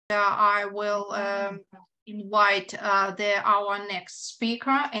I will invite our next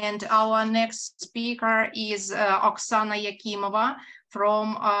speaker, and our next speaker is Oksana Yakimova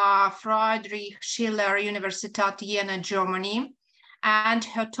from Friedrich-Schiller-Universität, Jena, Germany. And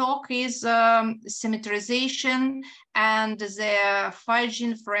her talk is Symmetrisation and the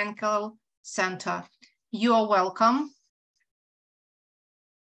Feigin-Frenkel Center. You are welcome.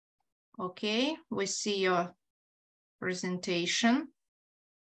 Okay, we see your presentation.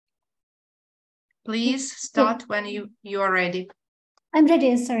 Please start when you are ready. I'm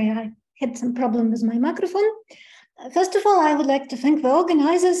ready. Sorry, I had some problem with my microphone. First of all, I would like to thank the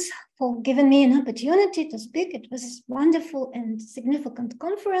organizers for giving me an opportunity to speak. It was a wonderful and significant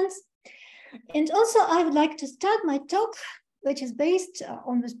conference. And also, I would like to start my talk, which is based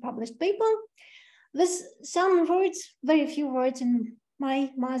on this published paper, with some words, very few words in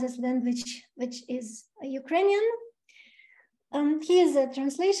my mother's language, which is Ukrainian. Here's a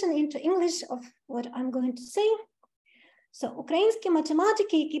translation into English of what I'm going to say. So, українські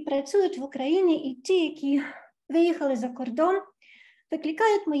математики, які працюють в Україні, і ті, які виїхали за кордон,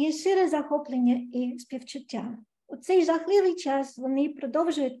 викликають моє щире захоплення і співчуття. У цей жахливий час вони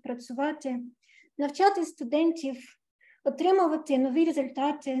продовжують працювати, навчати студентів, отримувати нові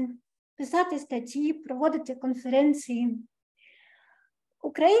результати, писати статті, проводити конференції.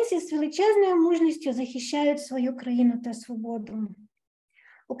 Українці з величезною мужністю захищають свою країну та свободу.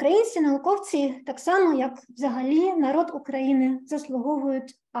 Українські науковці, так само, як взагалі народ України,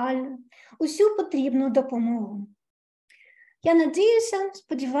 заслуговують усю потрібну допомогу. Я надіюся,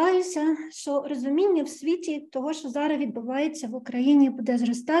 сподіваюся, що розуміння в світі того, що зараз відбувається в Україні, буде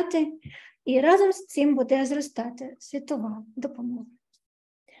зростати, і разом з цим буде зростати світова допомога.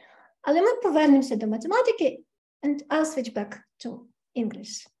 Але ми повернемося до математики, and I'll switch back to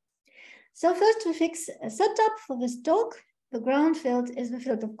English. So first we fix a setup for this talk. The ground field is the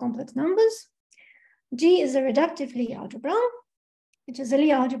field of complex numbers. G is a reductive Lie algebra, which is a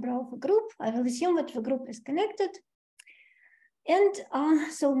Lie algebra of a group. I will assume that the group is connected. And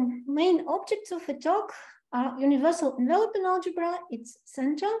so main objects of the talk are universal enveloping algebra, its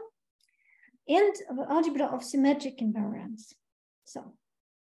center, and the algebra of symmetric invariants. So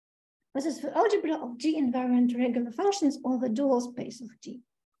this is the algebra of G-invariant regular functions over the dual space of G.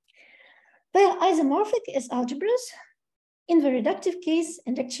 They are isomorphic as algebras in the reductive case,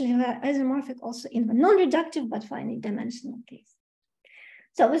 and actually they are isomorphic also in the non-reductive but finite dimensional case.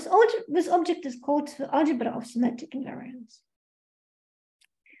 So this object is called the algebra of symmetric invariants.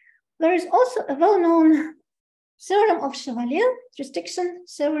 There is also a well-known theorem of Chevalier, restriction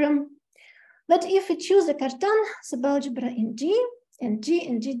theorem, that if we choose a Cartan subalgebra in G, and G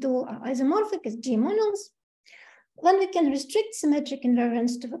and G dual are isomorphic as G modules, then we can restrict symmetric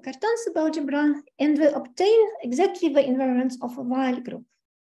invariance to the Cartan subalgebra, and we obtain exactly the invariance of a Weil group.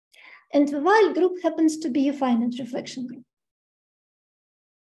 And the Weil group happens to be a finite reflection group.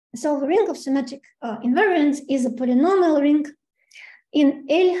 So the ring of symmetric invariance is a polynomial ring in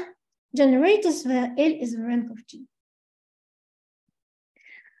L generators where L is the rank of G.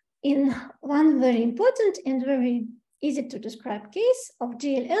 In one very important and very easy to describe case of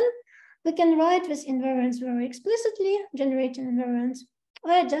GLN, we can write this invariance very explicitly, generating invariance,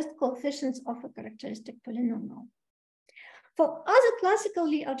 where just coefficients of a characteristic polynomial. For other classical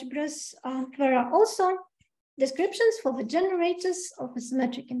Lie algebras, there are also descriptions for the generators of a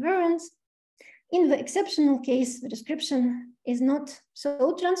symmetric invariance. In the exceptional case, the description is not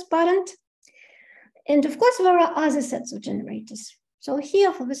so transparent. And of course, there are other sets of generators. So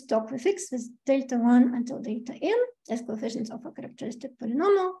here for this talk, we fix this delta 1 until delta n as coefficients of a characteristic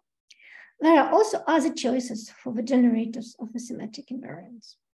polynomial. There are also other choices for the generators of a symmetric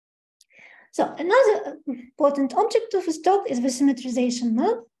invariance. So another important object of this talk is the symmetrisation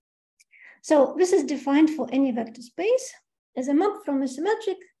map. So this is defined for any vector space as a map from a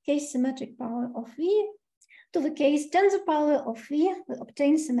symmetric case symmetric power of V to the case tensor power of V. We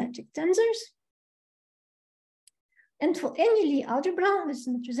obtain symmetric tensors. And for any Lie algebra, the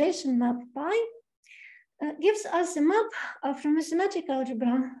symmetrisation map pi gives us a map from a symmetric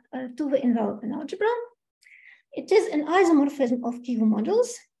algebra to the enveloping algebra. It is an isomorphism of Q modules,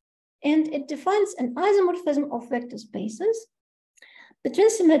 and it defines an isomorphism of vector spaces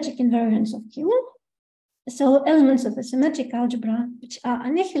between symmetric invariants of Q, so elements of a symmetric algebra which are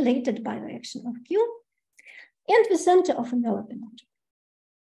annihilated by the action of Q, and the center of enveloping algebra.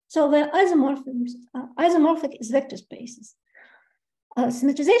 So the isomorphic is vector spaces.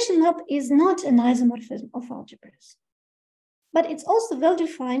 Symmetrisation map is not an isomorphism of algebras, but it's also well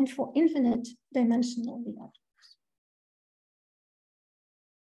defined for infinite dimensional Lie algebras.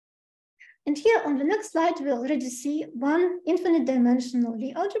 And here on the next slide, we already see one infinite dimensional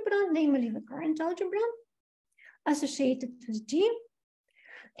Lie algebra, namely the current algebra, associated with G.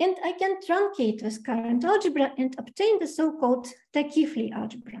 And I can truncate this current algebra and obtain the so-called Takif Lie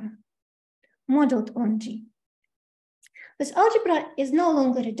algebra, modeled on G. This algebra is no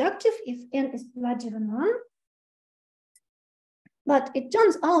longer reductive if n is larger than 1, but it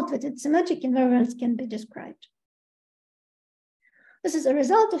turns out that its symmetric invariance can be described. This is a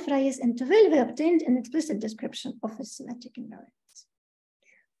result of Rais and Tuvell. We obtained an explicit description of a symmetric invariance.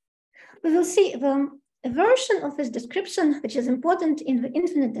 We will see a version of this description, which is important in the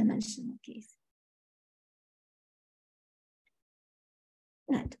infinite dimensional case.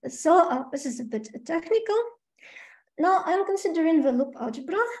 Right, so this is a bit technical. Now I'm considering the loop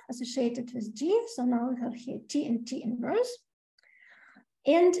algebra associated with G. So now we have here T and T inverse.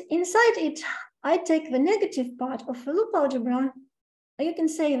 And inside it, I take the negative part of the loop algebra. You can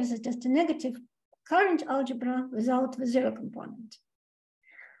say this is just a negative current algebra without the zero component.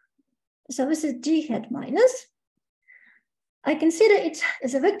 So this is G hat minus. I consider it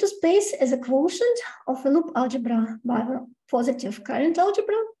as a vector space as a quotient of a loop algebra by the positive current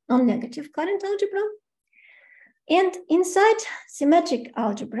algebra, non-negative current algebra. And inside symmetric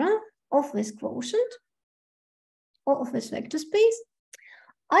algebra of this quotient or of this vector space,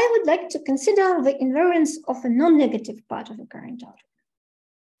 I would like to consider the invariance of a non-negative part of the current algebra.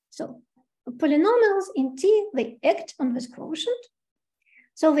 So polynomials in T, they act on this quotient.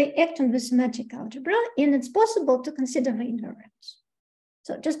 So they act on the symmetric algebra, and it's possible to consider the invariance.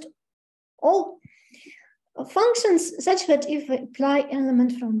 So just all functions such that if we apply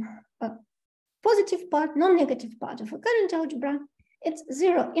element from a positive part, non-negative part of a current algebra, it's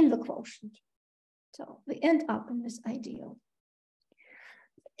zero in the quotient. So we end up in this ideal.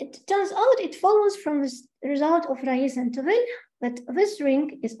 It turns out it follows from this result of Rais and Tuvell that this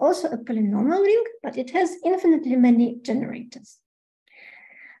ring is also a polynomial ring, but it has infinitely many generators.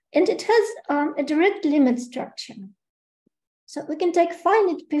 And it has a direct limit structure. So we can take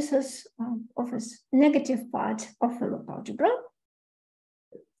finite pieces of this negative part of the loop algebra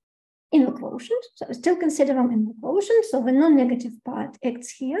in the quotient. So we still consider them in the quotient. So the non-negative part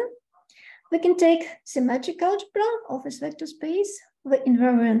acts here. We can take symmetric algebra of this vector space, the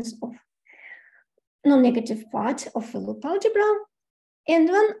invariance of non-negative part of the loop algebra. And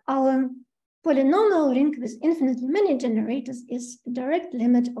then our polynomial ring with infinitely many generators is a direct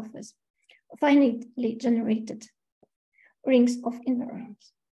limit of this finitely generated rings of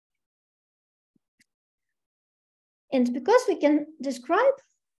invariance. And because we can describe,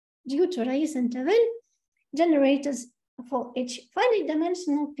 due to Rais and Tuvell, generators for each finite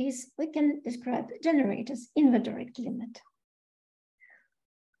dimensional piece, we can describe generators in the direct limit.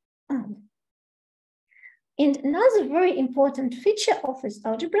 And another very important feature of this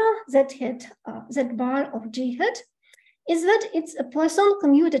algebra, Z bar of G hat, is that it's a Poisson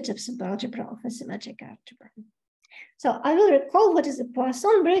commutative subalgebra of a symmetric algebra. So I will recall what is the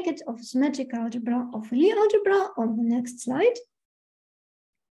Poisson bracket of a symmetric algebra of Lie algebra on the next slide.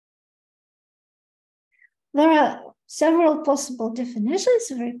 There are several possible definitions.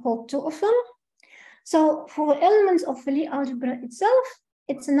 We recall two of them. So for the elements of the Lie algebra itself,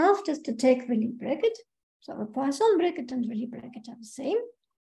 it's enough just to take the Lie bracket. So the Poisson bracket and the Lie bracket are the same.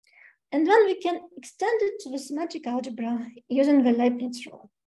 And then we can extend it to the symmetric algebra using the Leibniz rule.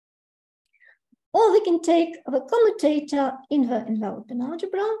 Or we can take the commutator in the enveloping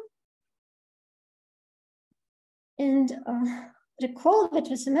algebra and recall that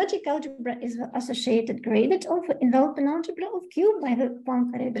the symmetric algebra is the associated gradient of the enveloping algebra of Q by the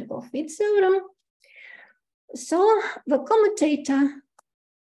Poincare-Berghoff-Witt theorem. So the commutator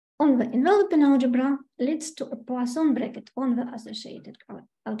on the enveloping algebra leads to a Poisson bracket on the associated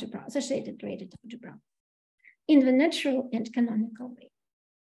algebra, associated gradient algebra, in the natural and canonical way.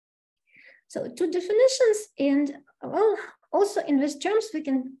 So two definitions, and well, also in these terms, we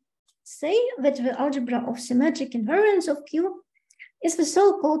can say that the algebra of symmetric invariance of Q is the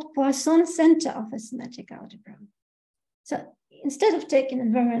so-called Poisson center of a symmetric algebra. So instead of taking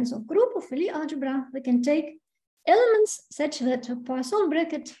invariance of group of Lie algebra, we can take elements such that the Poisson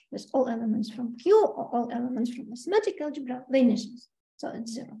bracket with all elements from Q or all elements from the symmetric algebra vanishes. So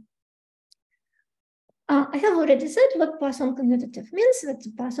it's zero. I have already said what Poisson commutative means, that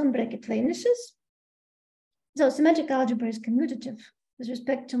the Poisson bracket vanishes. So symmetric algebra is commutative with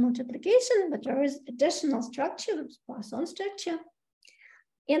respect to multiplication, but there is additional structure, which is Poisson structure.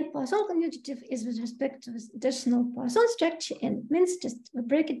 And Poisson commutative is with respect to this additional Poisson structure, and it means just the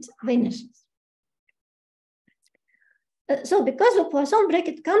bracket vanishes. So because the Poisson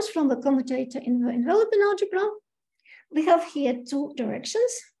bracket comes from the commutator in the enveloping algebra, we have here two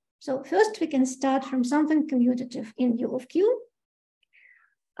directions. So first we can start from something commutative in U of Q.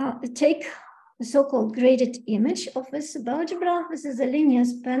 Take the so-called graded image of this subalgebra. This is a linear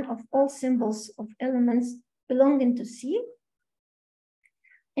span of all symbols of elements belonging to C.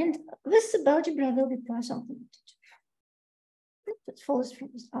 And this subalgebra will be Poisson commutative. That follows from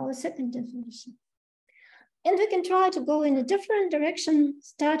our second definition. And we can try to go in a different direction,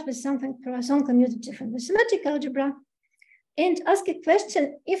 start with something Poisson commutative in the symmetric algebra, and ask a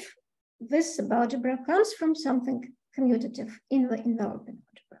question if this subalgebra comes from something commutative in the enveloping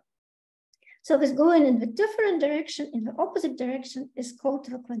algebra. So this going in the different direction, in the opposite direction, is called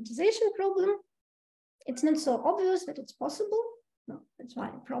the quantization problem. It's not so obvious that it's possible. No, that's why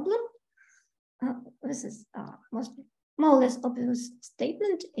a problem. This is more or less obvious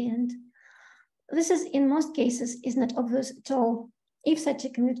statement, and this is in most cases is not obvious at all if such a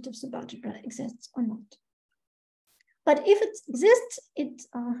commutative subalgebra exists or not. But if it exists,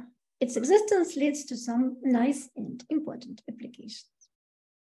 its existence leads to some nice and important applications.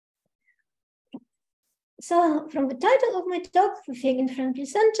 So from the title of my talk, the Feigin-Frenkel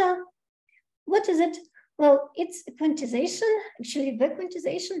center, what is it? Well, it's a quantization, actually the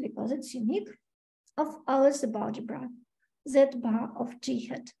quantization, because it's unique, of our subalgebra, Z bar of G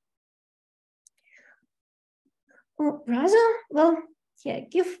hat. Or rather, well, here I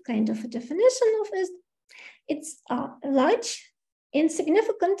give kind of a definition of it. It's a large,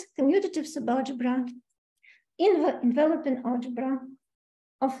 insignificant commutative subalgebra in the enveloping algebra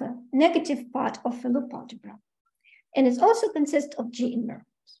of a negative part of a loop algebra. And it also consists of G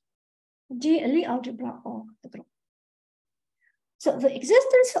invariants, G a Lie algebra or the group. So the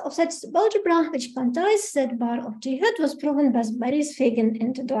existence of such subalgebra, which quantize Z bar of G hat, was proven by Boris Feigin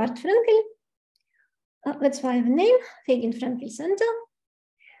and Eduard Frenkel. That's why the name, Feigin-Frenkel center.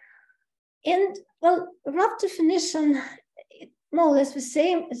 And well, rough definition, more or less the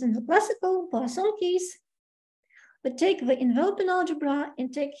same as in the classical Poisson case. We take the enveloping algebra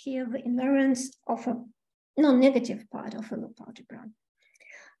and take here the invariance of a non-negative part of a loop algebra.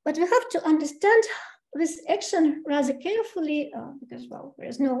 But we have to understand this action rather carefully because, well, there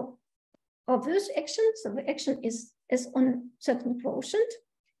is no obvious action. So the action is on a certain quotient.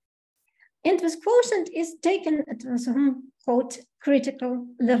 And this quotient is taken at some quote critical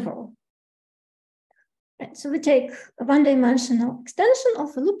level. Right, so we take a one-dimensional extension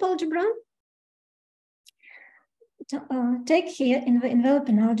of a loop algebra, take here in the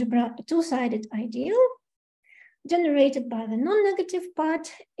enveloping algebra a two-sided ideal generated by the non-negative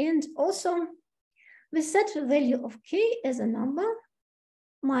part, and also we set the value of k as a number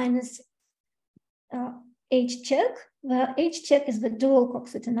minus h check, where h check is the dual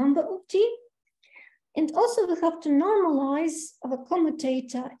Coxeter number of G. And also we have to normalize the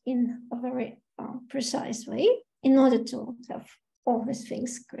commutator in a very precise way in order to have all these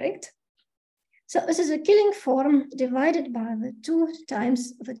things correct. So this is a killing form divided by the 2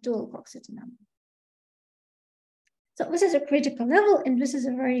 times the dual Coxeter number. So this is a critical level, and this is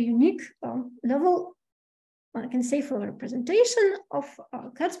a very unique level, I can say, for representation of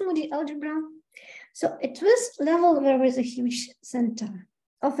Kac-Moody algebra. So at this level, there is a huge center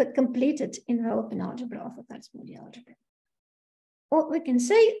of a completed enveloping algebra of a Kac-Moody algebra. Or we can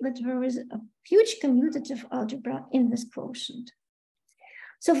say that there is a huge commutative algebra in this quotient.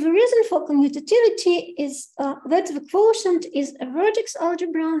 So the reason for commutativity is that the quotient is a vertex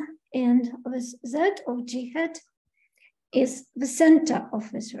algebra, and this Z of G hat is the center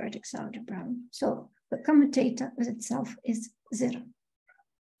of this vertex algebra. So the commutator with itself is 0.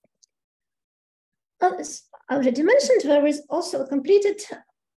 As I already mentioned, there is also a completed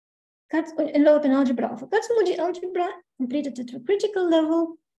enveloping algebra of a Kac-Moody algebra, completed at the critical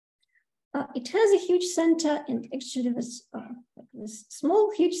level. It has a huge center, and actually this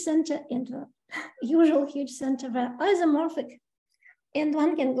small huge center and the usual huge center were isomorphic, and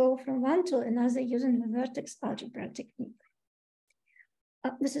one can go from one to another using the vertex algebra technique.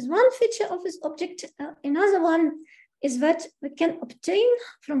 This is one feature of this object. Another one is that we can obtain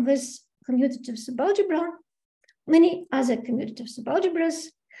from this commutative subalgebra many other commutative subalgebras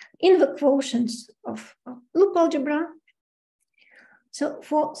in the quotients of loop algebra. So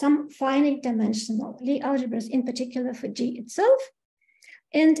for some finite dimensional Lie algebras, in particular for G itself.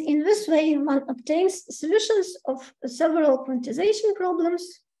 And in this way, one obtains solutions of several quantization problems.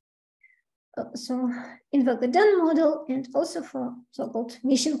 So in the Godin model, and also for so-called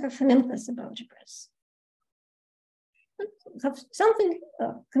Mishchenko-Fomenko subalgebras. We have something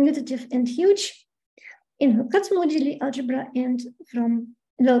commutative and huge in the Kac-Moody algebra and from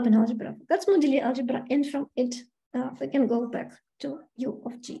enveloping algebra, Kac-Moody algebra, and from it we can go back to U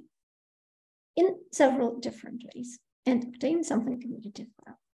of G in several different ways and obtain something commutative.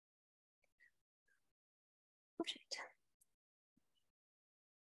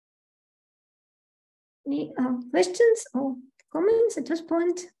 Any questions or comments at this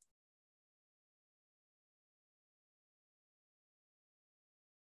point?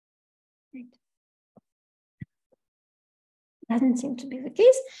 Doesn't seem to be the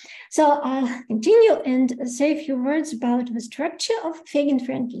case. So I'll continue and say a few words about the structure of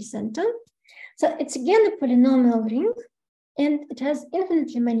Feigin-Frenkel center. So it's again a polynomial ring, and it has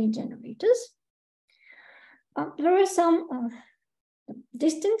infinitely many generators. There are some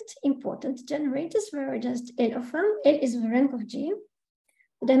distinct important generators where just L of them. L is the rank of G,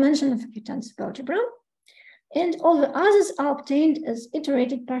 the dimension of a Q-tensor algebra, and all the others are obtained as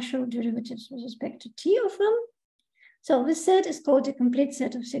iterated partial derivatives with respect to T of them. So this set is called a complete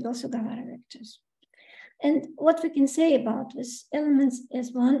set of Siegel-Sugawara vectors. And what we can say about these elements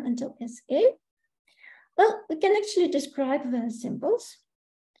S1 until SA, well, we can actually describe the symbols.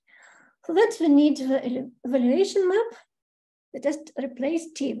 For that, we need the evaluation map. We just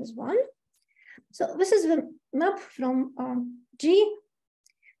replace T with 1. So this is the map from G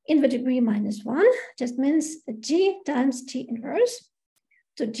in the degree -1, just means G times T inverse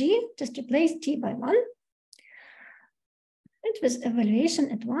to G, just replace T by 1. And with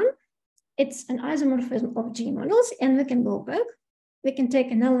evaluation at 1, it's an isomorphism of G models, and we can go back. We can take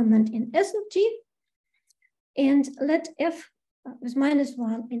an element in S of G and let F with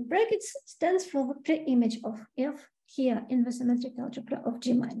 -1 in brackets stands for the pre-image of F here in the symmetric algebra of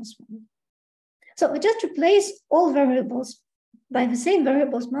G -1. So we just replace all variables by the same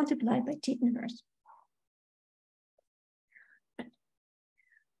variables multiplied by T inverse.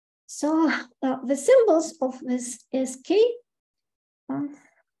 So the symbols of this SK,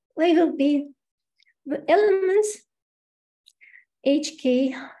 they will be the elements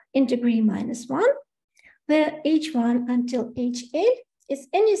HK in degree -1, where H1 until HA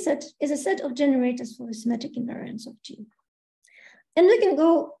is a set of generators for the symmetric invariance of G. And we can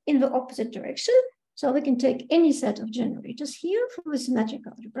go in the opposite direction. So we can take any set of generators here for the symmetric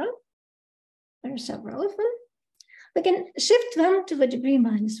algebra. There are several of them. We can shift them to the degree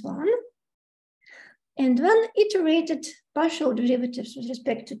 -1. And then iterated partial derivatives with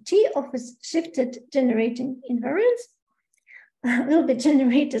respect to T of this shifted generating invariance will be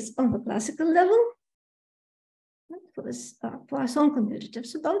generators on the classical level for this Poisson commutative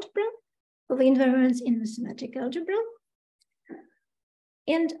subalgebra, for the invariance in the symmetric algebra.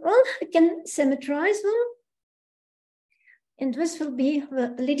 And well, we can symmetrize them. And this will be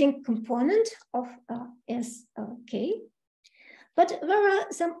the leading component of SK. But there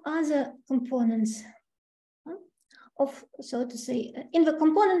are some other components of, so to say, in the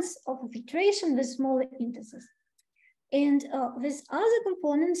components of iteration with smaller indices. And these other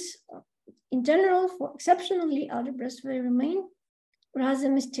components, in general, for exceptional Lie algebras, will remain rather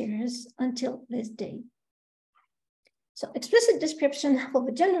mysterious until this day. So explicit description for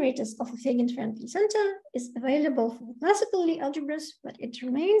the generators of a Feigin-Frenkel center is available for the classical Lie algebras, but it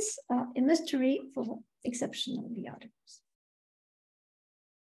remains a mystery for exceptional Lie algebras.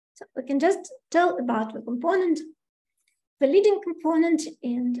 So we can just tell about the component, the leading component,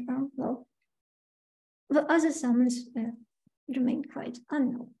 and well, the other sums remain quite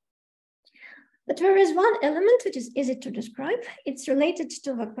unknown. But there is one element which is easy to describe. It's related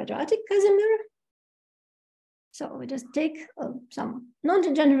to the quadratic Casimir. So we just take some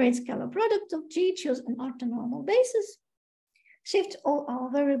non-degenerate scalar product of G, choose an orthonormal basis, shift all our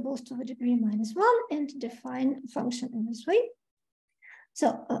variables to the degree -1, and define a function in this way.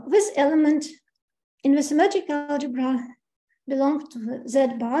 So this element in the symmetric algebra belongs to the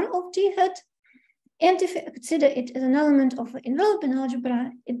Z bar of G hat. And if we consider it as an element of the enveloping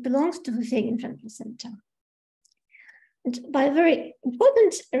algebra, it belongs to the Feigin-Frenkel center. And by a very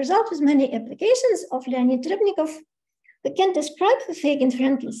important result with many applications of Leonid Rybnikov, we can describe the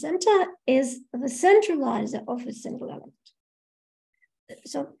Feigin-Frenkel center as the centralizer of a single element.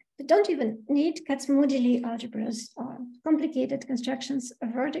 So we don't even need Kac-Moody algebras or complicated constructions of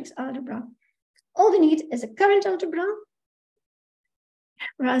vertex algebra. All we need is a current algebra,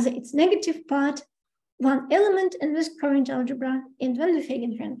 rather its negative part, one element in this current algebra, and when the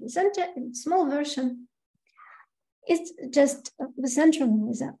Feigin-Frenkel center in its small version is just the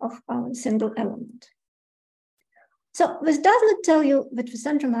centralizer of our single element. So this does not tell you that the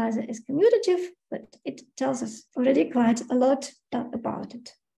centralizer is commutative, but it tells us already quite a lot about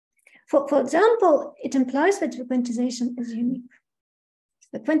it. For example, it implies that the quantization is unique.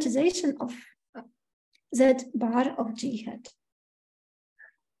 The quantization of Z bar of G hat.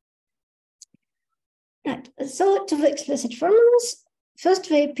 Right, so to the explicit formulas, first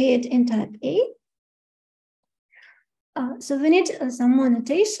they appeared in type A. So we need some more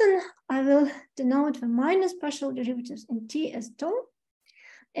notation. I will denote the minus partial derivatives in t as tau.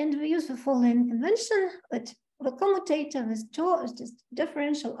 And we use the following convention that the commutator with tau is this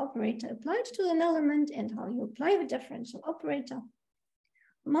differential operator applied to an element, and how you apply the differential operator.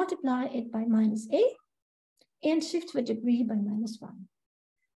 Multiply it by minus a and shift the degree by -1.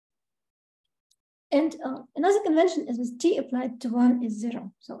 And another convention is with t applied to 1 is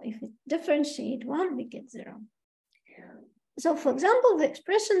 0. So if we differentiate 1, we get 0. So for example, the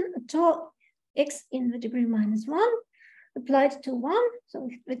expression tau x in the degree -1 applied to 1. So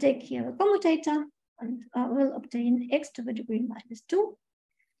if we take here the commutator, and we'll obtain x to the degree -2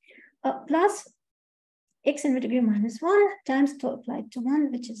 plus x in the degree -1 times tau applied to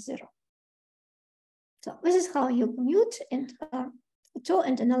 1, which is 0. So this is how you commute and tau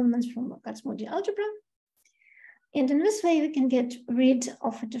and an elements from Kac-Moody algebra. And in this way, we can get rid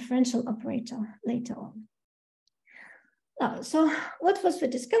of a differential operator later on. So what was the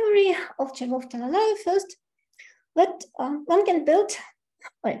discovery of Chervov-Talalayev first? That one can build,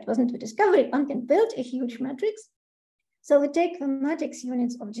 well, it wasn't the discovery, one can build a huge matrix. So we take the matrix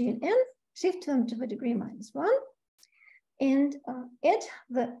units of G and N, shift them to the degree -1, and add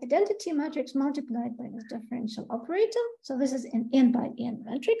the identity matrix multiplied by this differential operator. So this is an n by n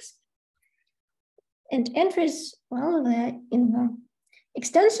matrix. And entries, well, they're in the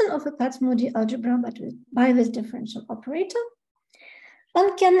extension of a Kac-Moody algebra, but by this differential operator.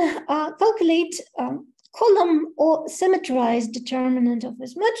 One can calculate column or symmetrized determinant of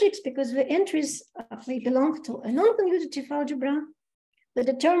this matrix, because the entries they belong to a non-commutative algebra. The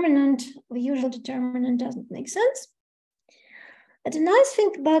determinant, the usual determinant, doesn't make sense. But the nice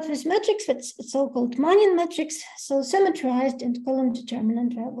thing about this matrix, it's a so-called Manin matrix, so symmetrized and column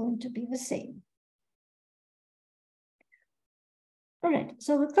determinant are going to be the same. All right,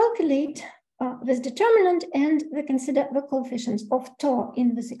 so we calculate this determinant, and we consider the coefficients of tau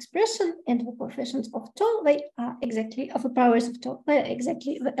in this expression, and the coefficients of tau, they are exactly, of the powers of tau, they are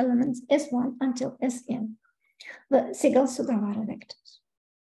exactly the elements S1 until Sn, the Segal-Sugawara vectors.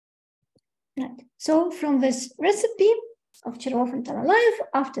 Right, so from this recipe of Chervov and Talalayev,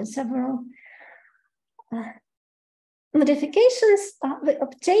 after several modifications, we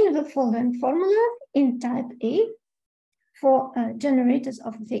obtain the following formula in type A for generators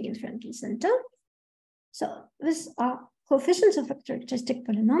of the Feigin-Frenkel center. So these are coefficients of a characteristic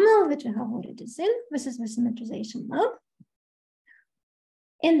polynomial, which we have already seen. This is the symmetrization map.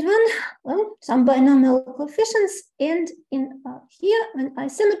 And then, well, some binomial coefficients. And in here, when I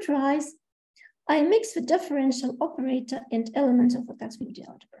symmetrize, I mix the differential operator and elements of the Kac-Moody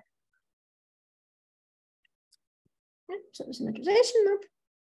algebra. Okay, so the symmetrization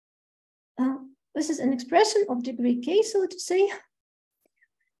map. This is an expression of degree k, so to say.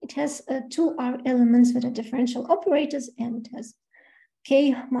 It has two R elements that are differential operators, and it has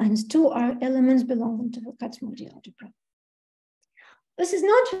k minus 2 R elements belonging to the Kac-Moody algebra. This is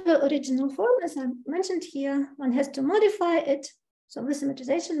not the original form, as I mentioned here. One has to modify it. So the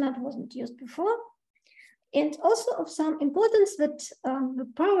symmetrization map wasn't used before. And also of some importance that the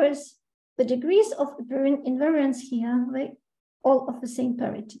powers, the degrees of appearing invariance here, they all of the same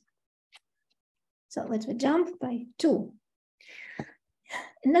parity. So let's jump by 2.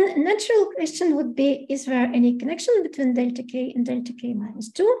 And then a natural question would be, is there any connection between delta k and delta k minus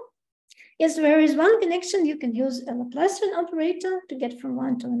 2? Yes, there is one connection. You can use a Laplacian operator to get from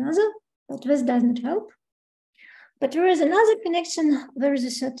one to another, but this doesn't help. But there is another connection. There is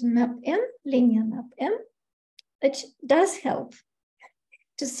a certain map M, linear map M, which does help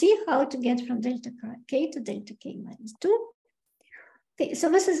to see how to get from delta k to delta k minus 2. Okay, so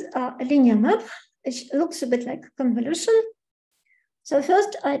this is a linear map. It looks a bit like convolution. So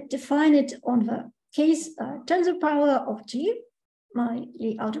first I define it on the case tensor power of G, my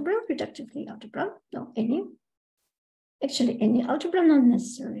Lie algebra, reductive Lie algebra, no, actually any algebra, not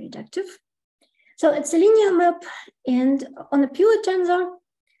necessarily reductive. So it's a linear map, and on a pure tensor,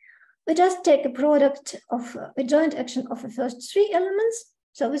 we just take a product of a joint action of the first 3 elements.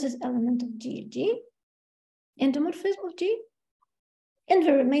 So this is element of G, endomorphism of G. And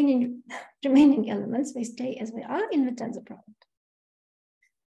the remaining elements, they stay as they are in the tensor product.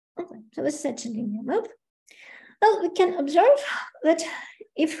 Okay, so this is such a linear map. Well, we can observe that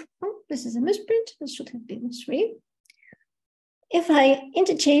if, this is a misprint, this should have been 3. If I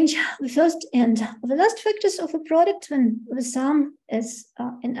interchange the first and the last factors of a product, then the sum is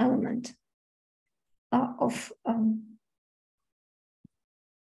an element of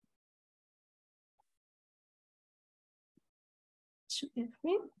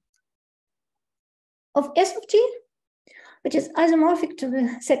of S of G, which is isomorphic to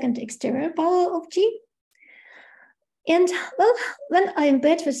the second exterior power of G. And well, when I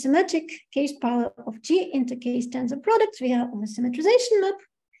embed the symmetric case power of G into case tensor products, we have a symmetrization map.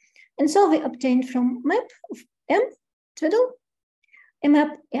 And so we obtain from map of M, twiddle, a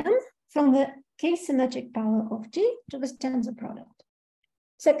map M from the case symmetric power of G to the tensor product.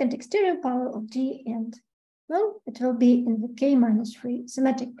 Second exterior power of G, and well, it will be in the K minus 3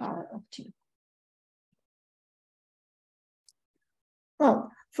 symmetric power of G.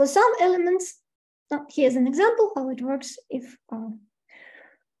 Well, for some elements, here's an example how it works if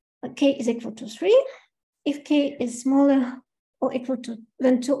K is equal to 3. If K is smaller or equal to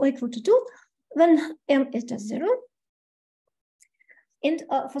than 2 or equal to 2, then M is just 0. And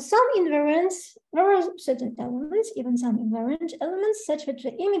for some invariants, there are certain elements, even some invariant elements, such that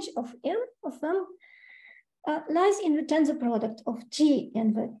the image of M of them lies in the tensor product of G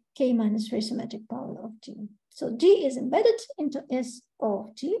and the K minus 3 symmetric power of G. So G is embedded into S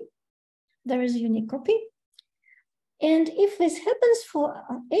of G. There is a unique copy. And if this happens for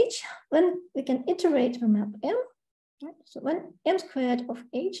H, then we can iterate the map M. Right? So when M squared of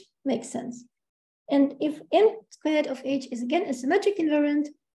H makes sense. And if M squared of H is again a symmetric invariant,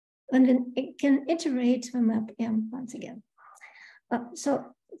 then it can iterate the map M once again. So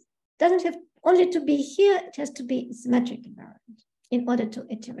it doesn't have only to be here, it has to be a symmetric invariant in order to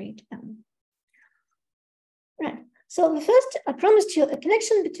iterate M. Right, so the first, I promised you a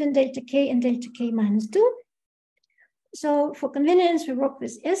connection between delta K and delta K minus 2. So for convenience, we work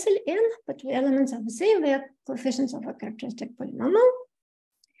with SLN, but the elements are the same, they are coefficients of a characteristic polynomial.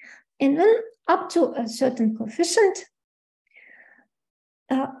 And then up to a certain coefficient,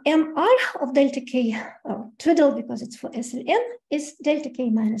 MR of delta K, twiddle because it's for SLN, is delta K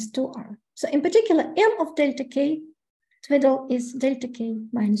minus 2R. So in particular, M of delta K twiddle is delta K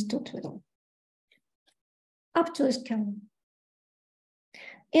minus 2 twiddle, up to a scale.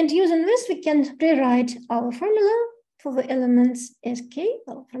 And using this, we can rewrite our formula for the elements Sk,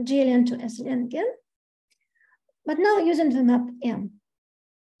 well, from GLN to SLN again, but now using the map M.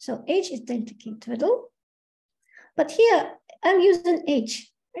 So H is delta K twiddle, but here I'm using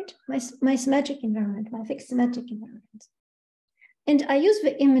H, right? My symmetric invariant, my fixed symmetric invariant. And I use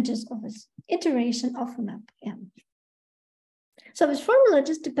the images of this iteration of the map M. So this formula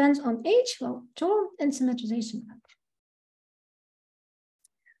just depends on H, well, Tor, and symmetrization map.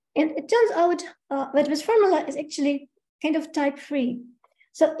 And it turns out that this formula is actually kind of type 3.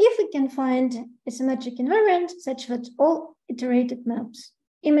 So if we can find a symmetric invariant such that all iterated maps,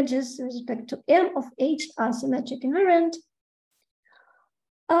 images with respect to M of H are symmetric invariant,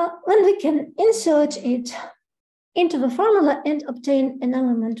 then we can insert it into the formula and obtain an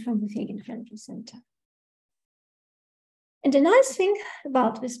element from the Feigin-Frenkel center. And the nice thing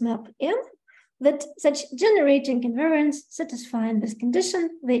about this map M, that such generating invariants satisfying this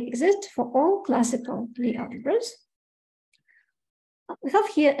condition, they exist for all classical Lie algebras. We have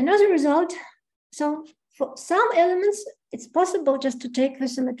here another result. So for some elements, it's possible just to take the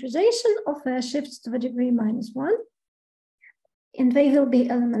symmetrization of their shifts to the degree -1, and they will be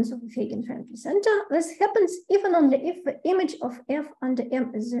elements of the Feigin-Frenkel center. This happens even only if the image of F under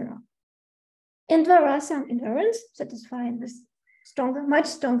M is 0. And there are some invariants satisfying this stronger, much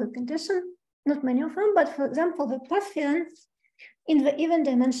stronger condition, not many of them, but for example, the Pathian in the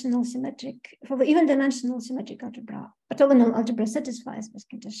even-dimensional symmetric, for the even-dimensional symmetric algebra, orthogonal algebra satisfies this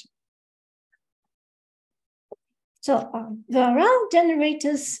condition. So there are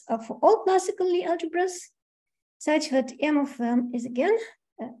generators for all classical Lie algebras, such that M of them is again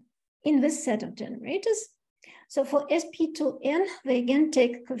in this set of generators. So for SP2N, they again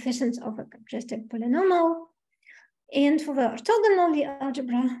take coefficients of a characteristic polynomial. And for the orthogonal Lie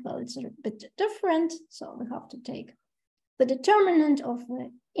algebra, well, it's a bit different. So we have to take the determinant of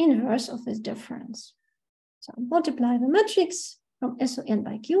the inverse of this difference. So multiply the matrix from SON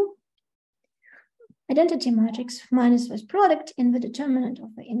by Q, identity matrix minus this product in the determinant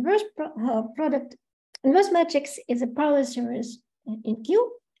of the inverse product. Inverse matrix is a power series in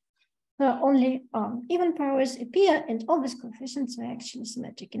Q, where only even powers appear, and all these coefficients are actually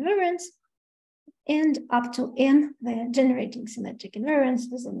symmetric invariants. And up to N, they're generating symmetric invariants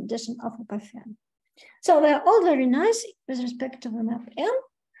with an addition of a Pathian. So they're all very nice with respect to the map M.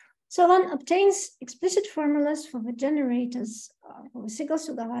 So one obtains explicit formulas for the generators, for the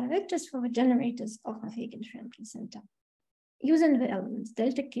Siegel-Sugawara vectors for the generators of the Feigin-Frenkel center, using the elements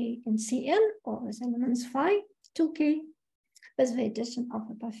delta K and Cn, or with elements phi 2K, with the addition of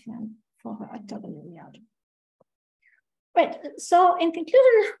a Pathian for the orthogonal algebra. Right, so in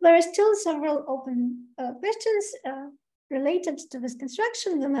conclusion, there are still several open questions related to this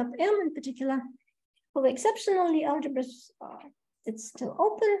construction, the map M in particular. For the exceptional Lie algebras, it's still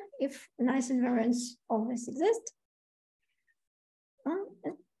open if nice invariants always exist.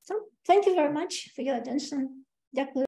 So thank you very much for your attention. Дякую.